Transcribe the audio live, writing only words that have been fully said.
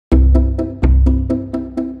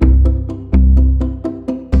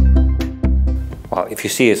Well, if you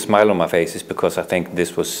see a smile on my face, it's because I think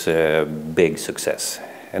this was a big success.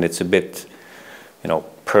 And it's a bit,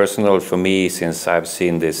 personal for me, since I've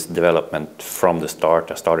seen this development from the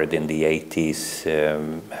start. I started in the 80s,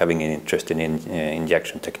 having an interest in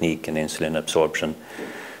injection technique and insulin absorption.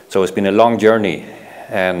 So it's been a long journey,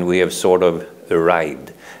 and we have sort of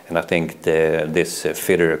arrived. And I think this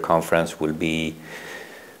FITTER conference will be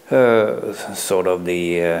sort of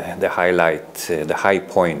the highlight, the high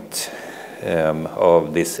point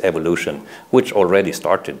of this evolution, which already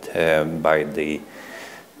started by the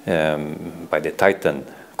Titan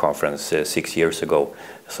conference 6 years ago.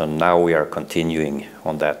 So now we are continuing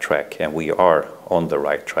on that track, and we are on the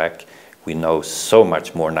right track. We know so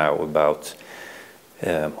much more now about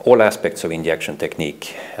all aspects of injection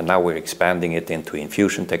technique, and now we're expanding it into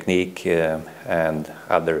infusion technique and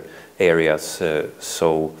other areas.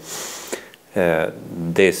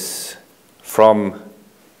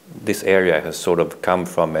 This area has sort of come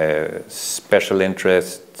from a special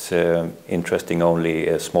interest, interesting only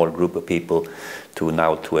a small group of people, to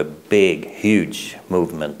now to a big, huge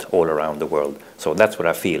movement all around the world. So that's what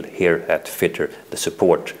I feel here at FITTER, the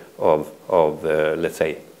support of let's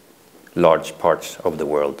say, large parts of the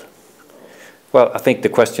world. Well, I think the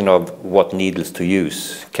question of what needles to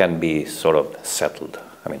use can be sort of settled.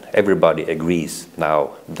 I mean, everybody agrees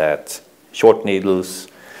now that short needles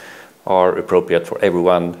are appropriate for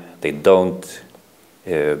everyone. They don't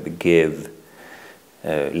give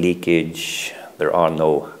leakage. There are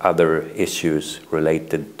no other issues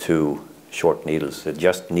related to short needles. They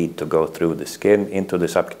just need to go through the skin into the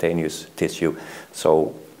subcutaneous tissue.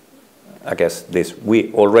 So I guess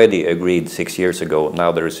we already agreed 6 years ago.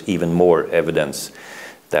 Now there is even more evidence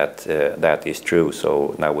that that is true.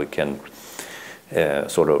 So now we can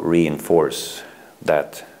sort of reinforce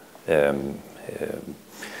that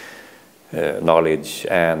knowledge,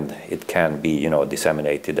 and it can be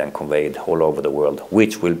disseminated and conveyed all over the world,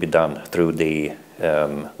 which will be done through the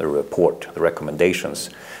report, the recommendations,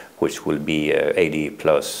 which will be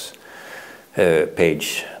 80+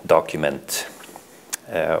 page document,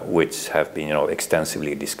 which have been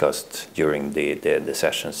extensively discussed during the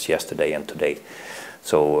sessions yesterday and today.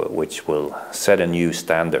 So which will set a new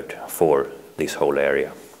standard for this whole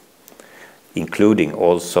area, including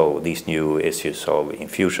also these new issues of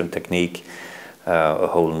infusion technique, a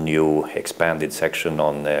whole new expanded section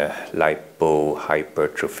on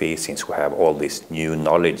lipohypertrophy, since we have all this new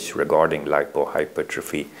knowledge regarding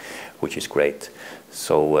lipohypertrophy, which is great.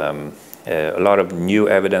 So a lot of new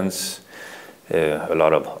evidence, a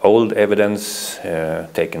lot of old evidence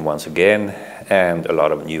taken once again, and a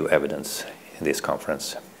lot of new evidence in this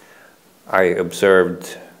conference. I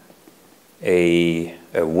observed a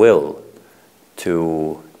will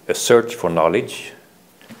to a search for knowledge,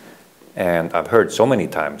 and I've heard so many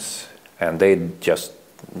times, and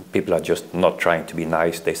people are just not trying to be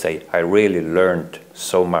nice. They say, I really learned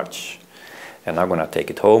so much, and I'm going to take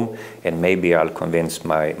it home, and maybe I'll convince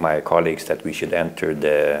my colleagues that we should enter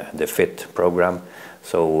the FIT program.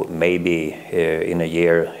 So maybe in a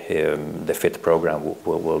year the FIT program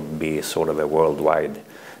will be sort of a worldwide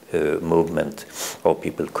movement of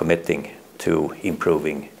people committing to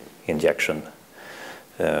improving injection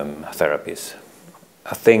therapies.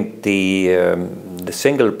 I think the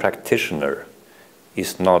single practitioner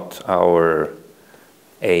is not our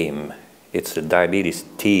aim. It's the diabetes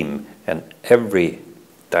team, and every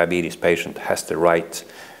diabetes patient has the right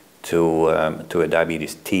to a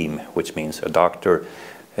diabetes team, which means a doctor,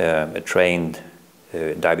 a trained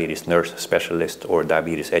diabetes nurse specialist or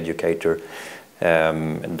diabetes educator,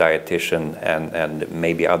 dietitian, and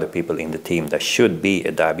maybe other people in the team. There should be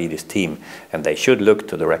a diabetes team, and they should look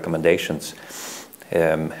to the recommendations,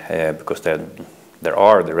 because there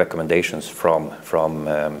are the recommendations from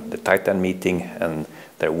the Titan meeting, and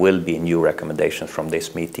there will be new recommendations from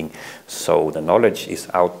this meeting. So the knowledge is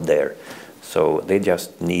out there. So they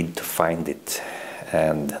just need to find it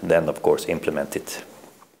and then, of course, implement it.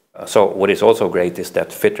 So what is also great is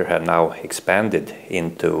that FITTER have now expanded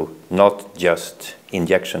into not just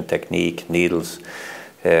injection technique, needles.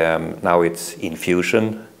 Now it's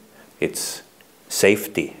infusion, it's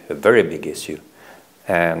safety, a very big issue,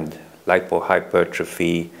 and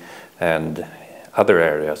lipohypertrophy and other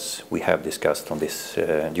areas we have discussed on this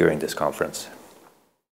during this conference.